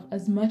yourself,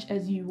 as much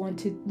as you want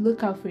to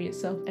look out for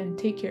yourself and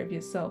take care of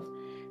yourself,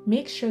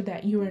 make sure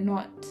that you are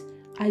not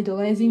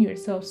idolizing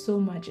yourself so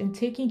much and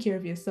taking care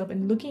of yourself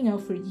and looking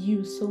out for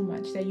you so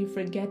much that you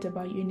forget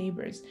about your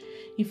neighbors.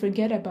 You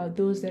forget about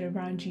those that are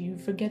around you. You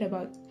forget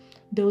about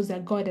those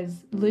that God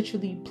has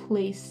literally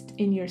placed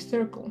in your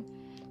circle.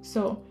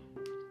 So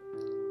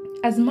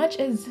that's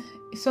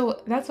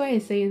why I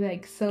say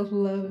like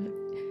self-love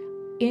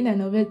in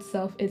and of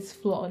itself is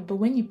flawed, but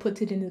when you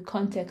put it in the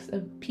context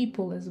of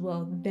people as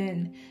well,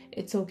 then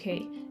it's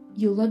okay.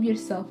 You love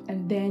yourself,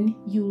 and then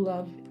you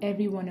love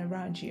everyone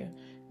around you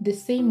the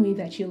same way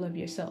that you love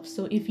yourself.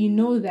 So if you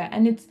know that,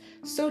 and it's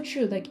so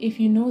true, like if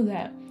you know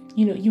that,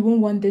 you won't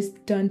want this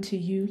done to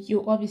you, you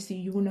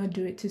will not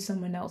do it to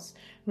someone else,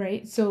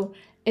 right? So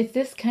it's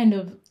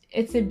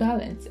it's a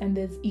balance, and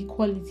there's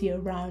equality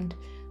around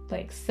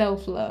like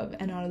self-love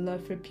and our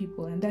love for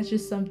people. And that's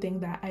just something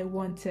that I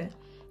want to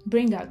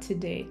bring out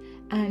today.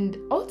 And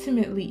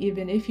ultimately,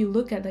 even if you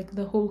look at like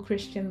the whole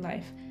Christian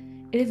life,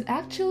 it is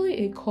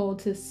actually a call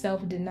to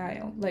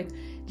self-denial. Like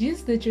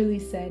Jesus literally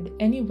said,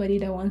 anybody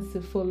that wants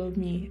to follow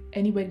me,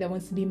 anybody that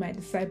wants to be my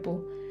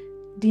disciple,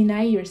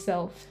 deny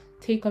yourself,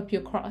 take up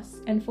your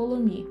cross and follow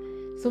me.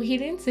 So he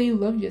didn't say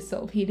love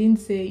yourself. He didn't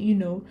say,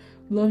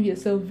 love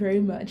yourself very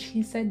much.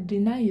 He said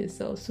deny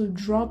yourself. So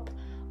drop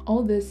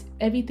all this,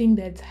 everything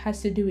that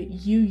has to do with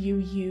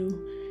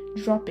you,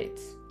 drop it.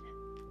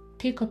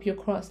 Pick up your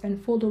cross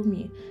and follow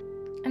me.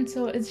 And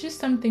so it's just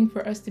something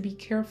for us to be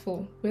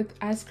careful with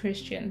as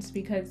Christians,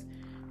 because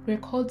we're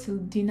called to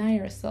deny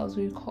ourselves.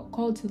 We're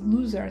called to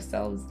lose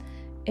ourselves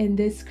in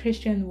this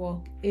Christian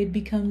walk. It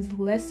becomes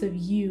less of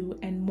you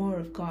and more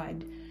of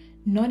God.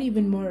 Not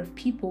even more of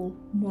people,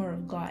 more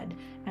of God.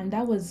 And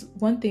that was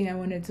one thing I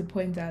wanted to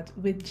point out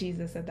with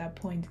Jesus at that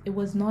point. It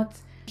was not,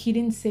 he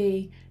didn't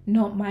say,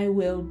 not my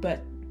will,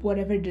 but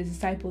whatever the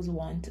disciples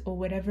want, or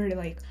whatever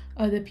like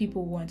other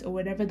people want, or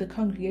whatever the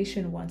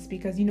congregation wants,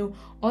 because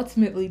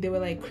ultimately they were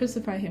like,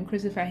 crucify him,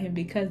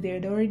 because they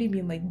had already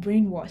been like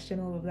brainwashed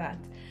and all of that.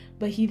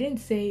 But he didn't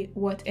say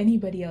what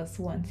anybody else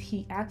wants.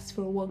 He asked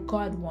for what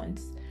God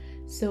wants.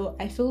 So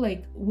I feel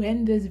like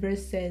when this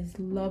verse says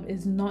love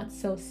is not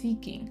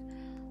self-seeking,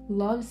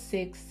 love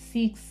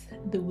seeks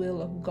the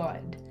will of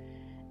God.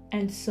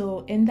 And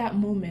so in that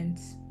moment,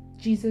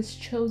 Jesus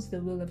chose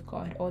the will of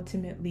God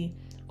ultimately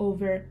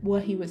over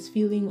what he was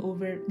feeling,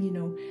 over,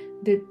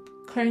 the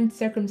current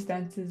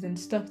circumstances and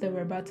stuff that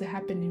were about to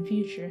happen in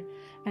future.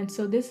 And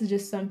so this is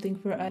just something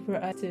for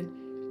us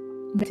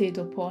to meditate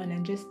upon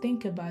and just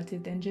think about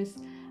it, and just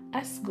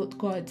ask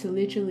God to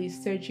literally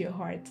search your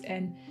heart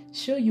and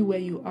show you where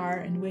you are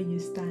and where you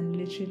stand,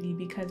 literally,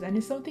 and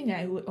it's something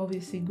I would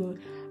obviously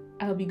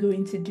I'll be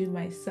going to do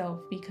myself,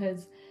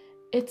 because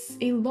it's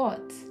a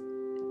lot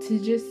to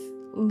just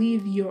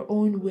leave your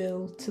own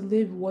will, to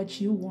live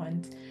what you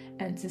want,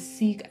 and to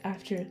seek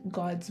after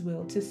God's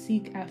will, to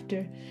seek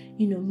after,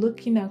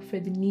 looking out for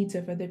the needs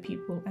of other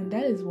people. And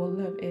that is what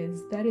love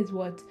is. That is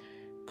what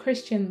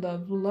Christian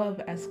love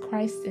as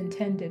Christ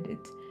intended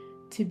it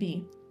to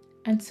be.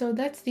 And so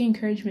that's the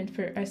encouragement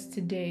for us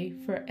today,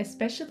 for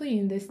especially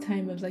in this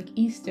time of like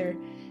Easter,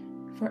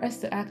 for us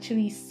to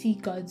actually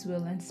seek God's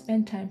will and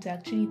spend time to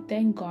actually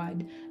thank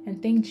God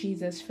and thank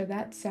Jesus for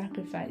that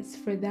sacrifice,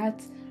 for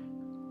that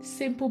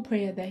simple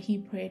prayer that he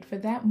prayed, for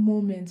that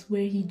moment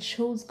where he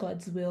chose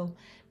God's will,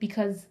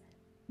 because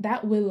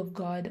that will of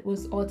God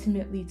was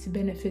ultimately to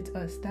benefit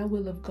us. That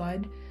will of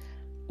God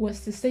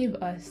was to save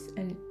us.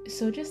 And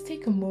so just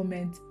take a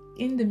moment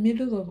in the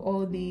middle of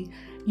all the,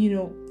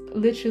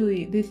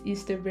 literally this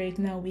Easter break.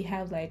 Now we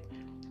have like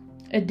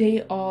a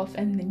day off,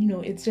 and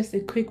then, it's just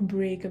a quick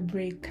break,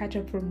 catch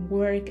up from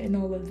work and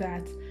all of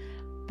that.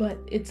 But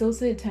it's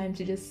also a time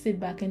to just sit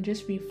back and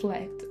just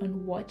reflect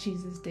on what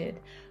Jesus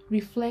did.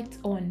 Reflect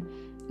on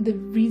the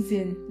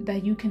reason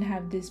that you can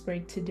have this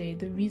break today.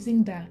 The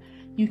reason that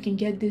you can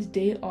get this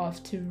day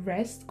off to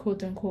rest,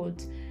 quote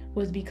unquote,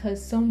 was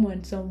because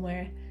someone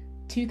somewhere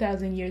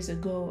 2,000 years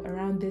ago,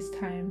 around this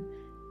time,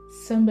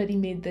 somebody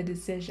made the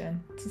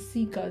decision to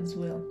seek God's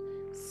will.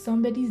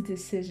 Somebody's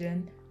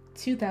decision,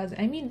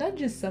 not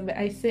just somebody,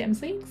 I'm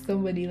saying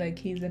somebody like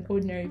he's an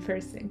ordinary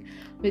person,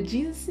 but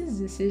Jesus'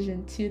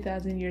 decision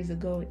 2,000 years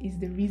ago is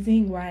the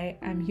reason why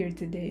I'm here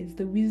today. It's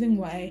the reason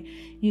why,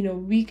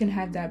 we can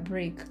have that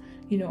break,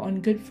 on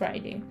Good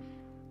Friday.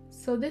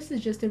 So this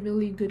is just a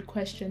really good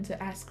question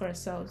to ask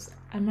ourselves.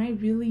 Am I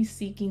really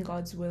seeking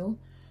God's will?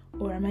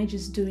 Or am I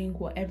just doing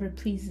whatever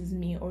pleases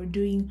me, or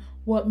doing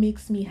what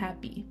makes me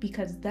happy?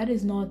 Because that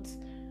is not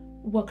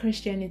what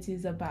Christianity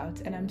is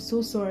about. And I'm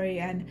so sorry,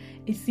 and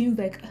it seems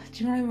like,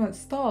 Jemima,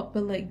 stop,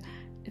 but like,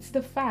 it's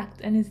the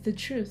fact, and it's the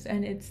truth,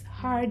 and it's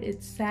hard,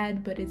 it's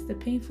sad, but it's the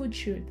painful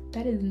truth.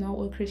 That is not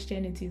what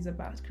Christianity is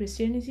about.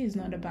 Christianity is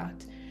not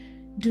about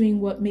doing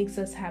what makes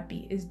us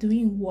happy. It's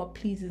doing what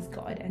pleases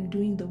God and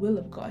doing the will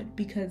of God,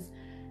 because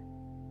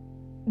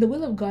the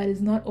will of God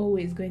is not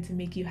always going to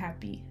make you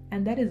happy.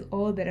 And that is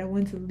all that I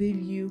want to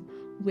leave you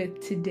with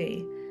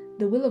today.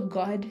 The will of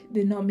God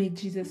did not make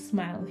Jesus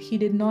smile. He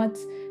did not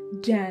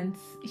dance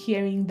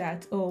hearing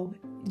that,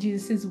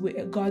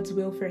 God's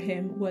will for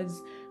him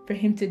was for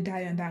him to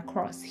die on that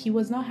cross. He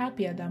was not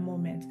happy at that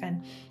moment.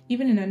 And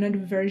even in another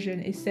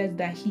version, it says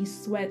that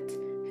his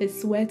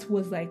sweat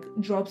was like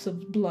drops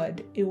of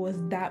blood. It was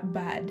that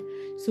bad.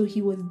 So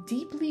he was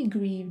deeply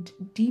grieved,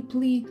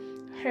 deeply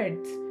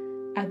hurt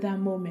at that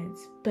moment,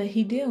 but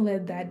he didn't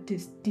let that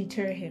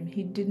deter him.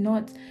 He did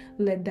not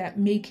let that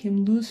make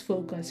him lose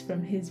focus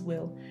from his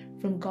will,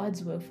 from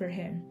God's will for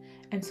him.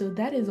 And so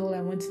that is all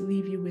I want to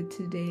leave you with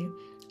today.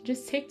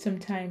 Just take some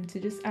time to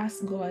just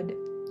ask God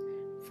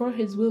for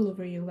his will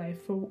over your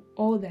life, for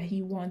all that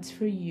he wants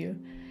for you,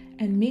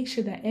 and make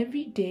sure that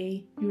every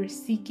day you're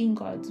seeking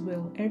God's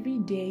will. Every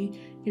day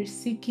you're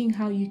seeking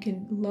how you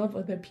can love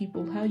other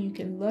people, how you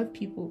can love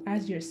people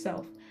as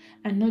yourself,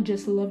 and not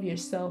just love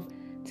yourself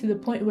to the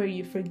point where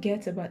you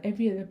forget about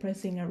every other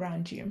person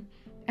around you.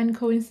 And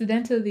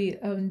coincidentally,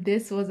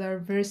 this was our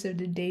verse of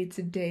the day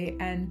today,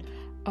 and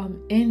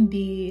in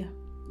the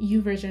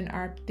YouVersion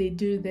app they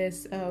do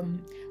this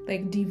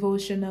like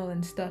devotional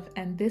and stuff,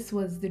 and this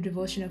was the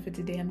devotional for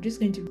today. I'm just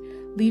going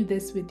to leave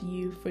this with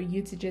you for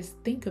you to just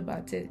think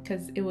about it,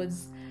 because it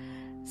was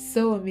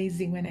so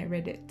amazing when I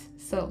read it.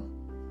 So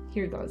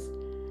here goes.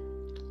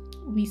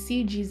 We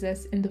see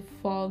Jesus in the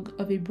fog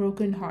of a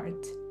broken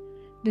heart.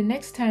 The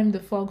next time the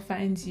fog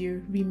finds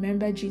you,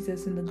 remember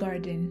Jesus in the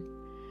garden.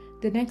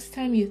 The next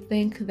time you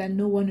think that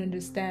no one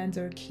understands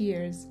or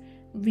cares,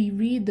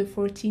 reread the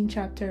 14th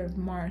chapter of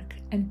Mark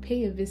and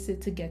pay a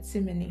visit to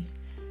Gethsemane.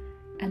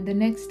 And the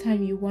next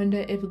time you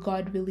wonder if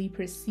God really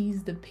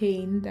perceives the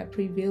pain that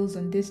prevails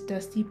on this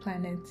dusty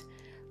planet,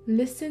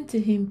 listen to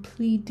him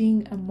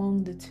pleading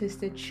among the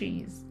twisted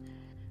trees.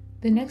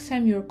 The next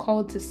time you're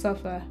called to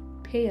suffer,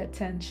 pay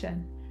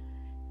attention.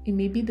 It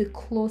may be the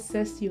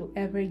closest you'll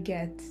ever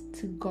get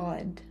to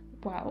God.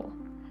 Wow.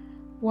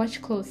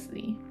 Watch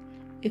closely.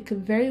 It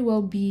could very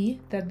well be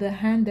that the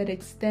hand that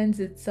extends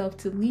itself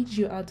to lead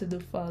you out of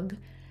the fog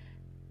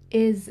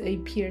is a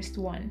pierced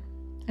one.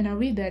 And I'll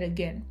read that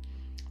again.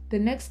 The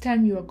next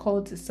time you are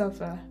called to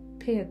suffer,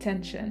 pay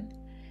attention.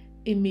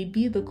 It may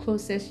be the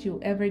closest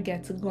you'll ever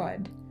get to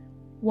God.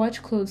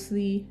 Watch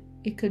closely.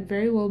 It could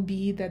very well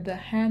be that the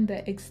hand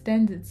that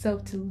extends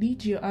itself to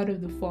lead you out of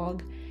the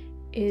fog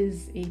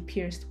is a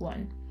pierced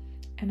one.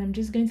 And I'm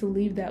just going to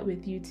leave that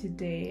with you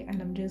today,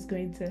 and I'm just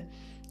going to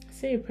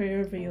say a prayer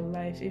over your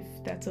life if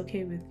that's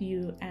okay with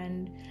you,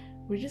 and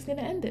we're just going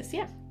to end this.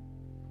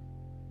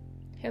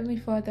 Heavenly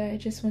Father, I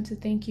just want to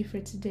thank you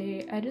for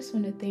today. I just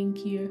want to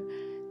thank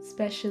you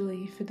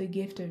especially for the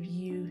gift of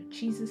you.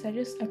 Jesus, I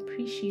just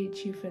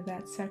appreciate you for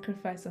that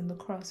sacrifice on the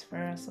cross for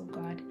us, oh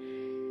God.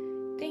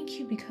 Thank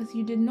you because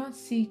you did not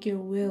seek your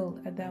will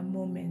at that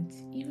moment,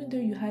 even though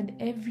you had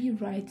every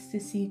right to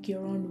seek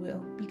your own will,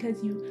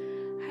 because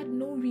you had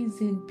no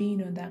reason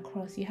being on that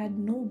cross. You had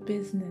no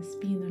business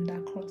being on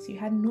that cross. You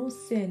had no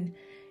sin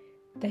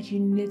that you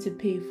needed to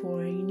pay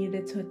for, you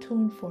needed to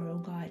atone for,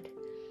 oh God.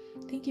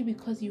 Thank you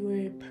because you were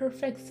a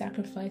perfect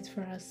sacrifice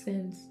for our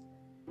sins,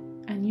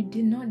 and you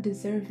did not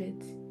deserve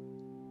it,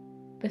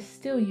 but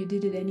still you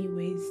did it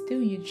anyways.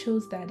 Still you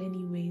chose that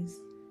anyways.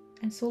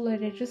 And so,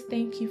 Lord, I just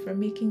thank you for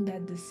making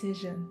that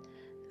decision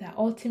that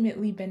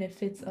ultimately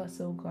benefits us,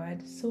 oh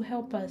God. So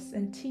help us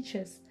and teach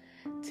us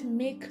to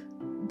make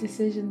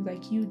decisions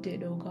like you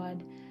did, oh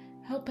God.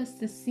 Help us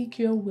to seek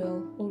your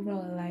will over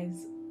our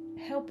lives.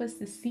 Help us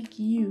to seek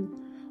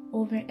you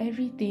over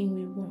everything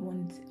we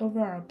want, over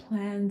our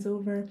plans,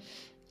 over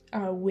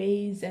our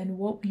ways and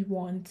what we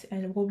want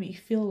and what we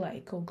feel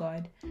like, oh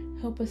God.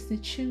 Help us to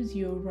choose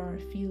you over our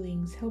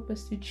feelings. Help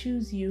us to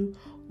choose you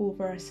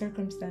over our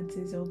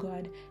circumstances, oh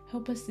God.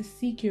 Help us to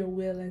seek your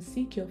will and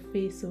seek your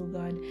face, oh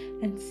God,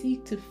 and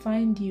seek to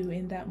find you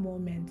in that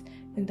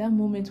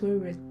moment where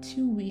we're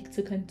too weak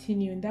to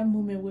continue, in that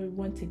moment where we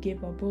want to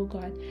give up, oh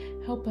God.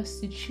 Help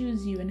us to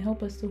choose you and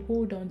help us to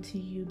hold on to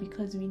you,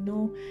 because we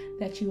know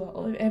that you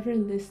are ever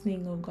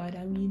listening, oh God,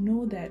 and we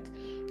know that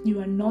you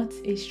are not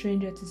a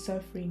stranger to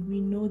suffering. We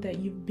know that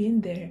you've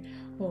been there,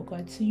 oh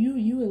God. So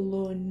you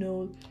alone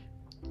know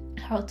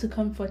how to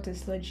comfort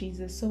us, Lord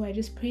Jesus. So I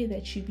just pray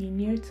that you be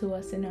near to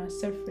us in our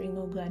suffering,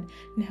 oh God,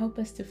 and help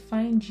us to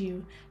find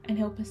you and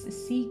help us to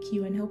seek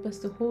you and help us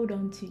to hold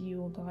on to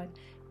you, oh God,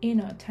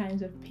 in our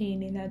times of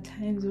pain, in our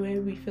times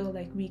where we feel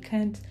like we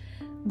can't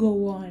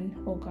go on,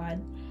 oh God.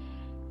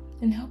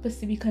 And help us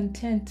to be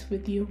content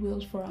with your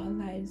will for our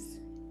lives,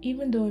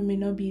 even though it may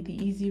not be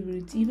the easy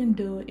route, even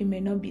though it may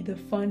not be the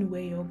fun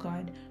way, oh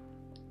God.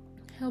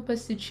 Help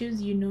us to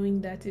choose you,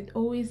 knowing that it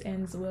always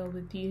ends well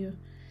with you,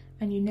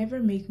 and you never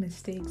make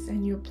mistakes,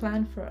 and your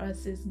plan for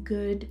us is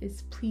good,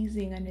 it's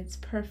pleasing, and it's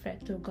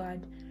perfect, oh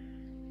God.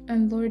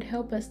 And Lord,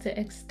 help us to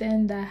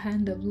extend that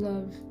hand of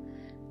love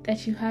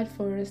that you had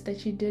for us,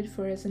 that you did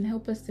for us, and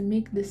help us to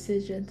make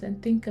decisions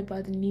and think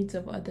about the needs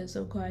of others,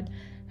 oh God.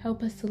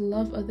 Help us to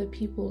love other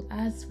people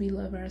as we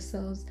love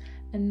ourselves,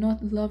 and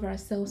not love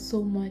ourselves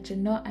so much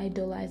and not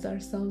idolize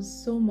ourselves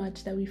so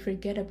much that we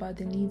forget about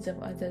the needs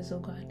of others, oh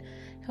God.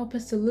 Help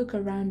us to look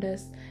around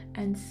us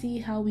and see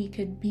how we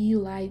could be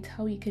light,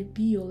 how we could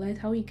be your light,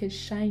 how we could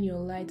shine your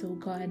light, oh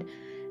God.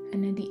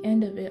 And at the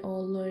end of it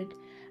all, Lord,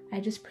 I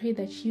just pray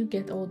that you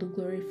get all the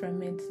glory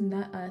from it,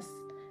 not us,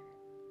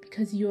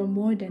 because you are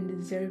more than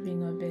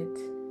deserving of it.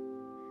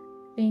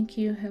 Thank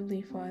you,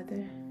 Heavenly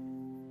Father.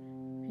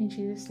 In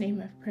Jesus'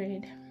 name I've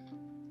prayed.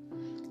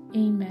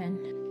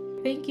 Amen.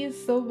 Thank you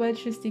so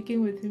much for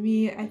sticking with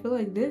me. I feel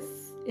like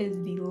this is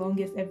the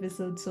longest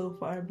episode so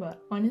far,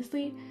 but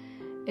honestly,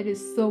 it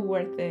is so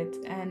worth it,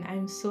 and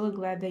I'm so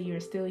glad that you're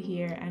still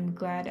here. I'm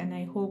glad, and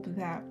I hope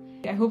that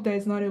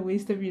it's not a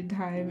waste of your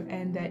time,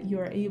 and that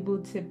you're able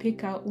to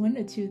pick out one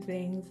or two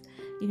things,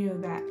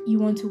 that you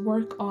want to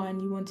work on,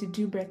 you want to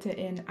do better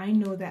in. I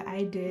know that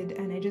I did,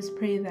 and I just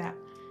pray that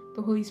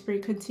the Holy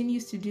Spirit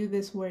continues to do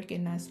this work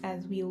in us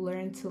as we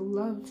learn to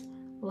love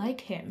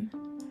like Him.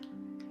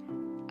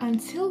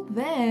 Until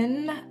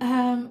then,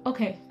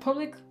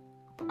 public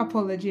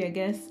apology, I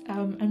guess.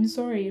 I'm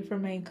sorry for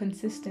my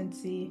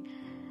inconsistency.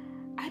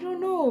 I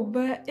don't know,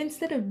 but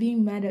instead of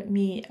being mad at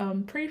me,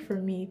 pray for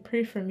me.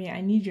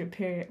 I need your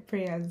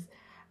prayers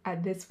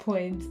at this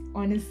point,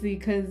 honestly,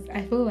 because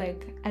I feel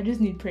like I just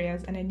need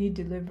prayers and I need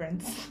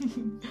deliverance.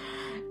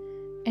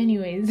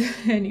 anyways,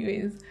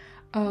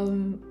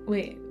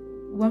 wait,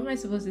 what am I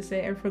supposed to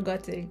say? I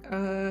forgot it.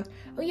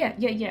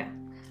 Yeah.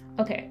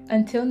 Okay,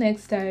 until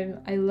next time,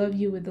 I love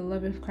you with the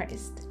love of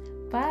Christ.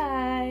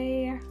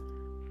 Bye.